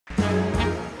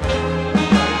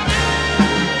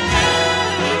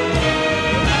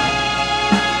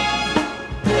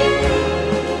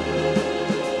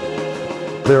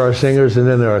there are singers and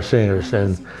then there are singers,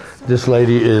 and this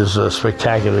lady is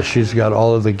spectacular. She's got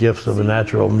all of the gifts of a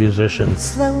natural musician.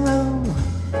 Slow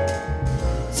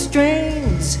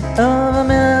strings of a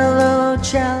mellow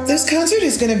cello. This concert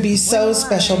is going to be so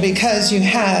special because you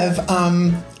have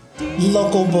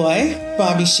local boy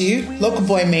Bobby Shew, local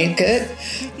boy made good.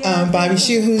 Bobby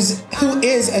Shew, who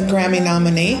is a Grammy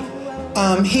nominee.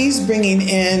 He's bringing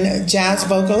in jazz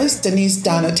vocalist Denise,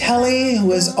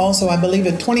 who is also, I believe,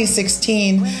 a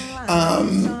 2016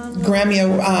 Grammy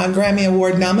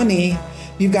Award nominee.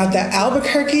 You've got the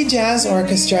Albuquerque Jazz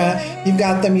Orchestra. You've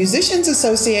got the Musicians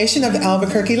Association of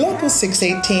Albuquerque Local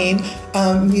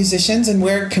 618 musicians, and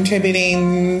we're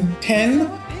contributing 10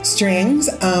 strings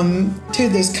to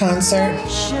this concert.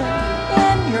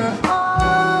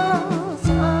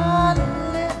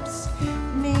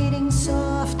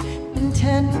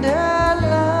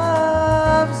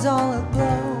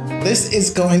 This is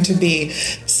going to be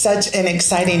such an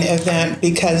exciting event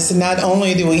because not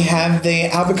only do we have the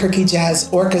Albuquerque Jazz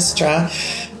Orchestra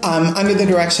under the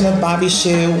direction of Bobby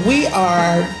Shew, we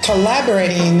are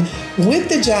collaborating with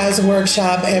the Jazz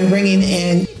Workshop and bringing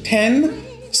in 10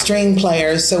 string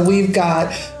players. So we've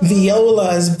got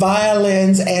violas,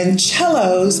 violins, and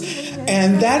cellos,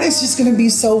 and that is just going to be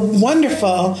so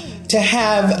wonderful to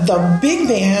have the big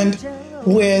band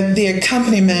with the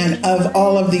accompaniment of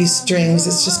all of these strings.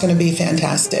 It's just going to be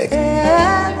fantastic.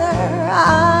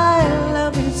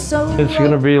 It's going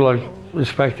to be like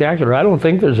spectacular. I don't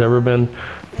think there's ever been,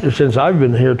 since I've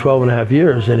been here 12 and a half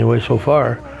years anyway so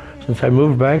far, since I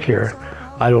moved back here,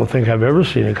 I don't think I've ever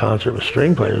seen a concert with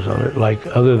string players on it, like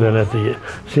other than at the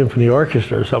Symphony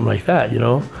Orchestra or something like that, you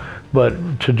know?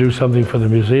 But to do something for the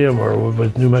museum or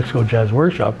with New Mexico Jazz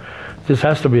Workshop, this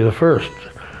has to be the first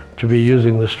to be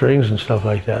using the strings and stuff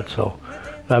like that. So,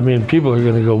 I mean, people are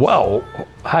going to go, wow,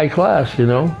 high class, you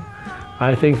know?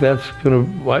 I think that's going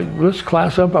to, let's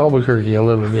class up Albuquerque a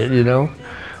little bit, you know?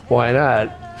 Why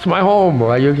not? It's my home,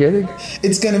 are you kidding?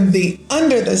 It's going to be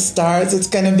under the stars. It's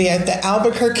going to be at the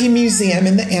Albuquerque Museum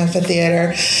in the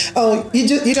amphitheater. Oh,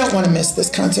 you don't want to miss this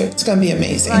concert. It's going to be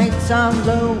amazing. Lights are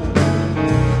low.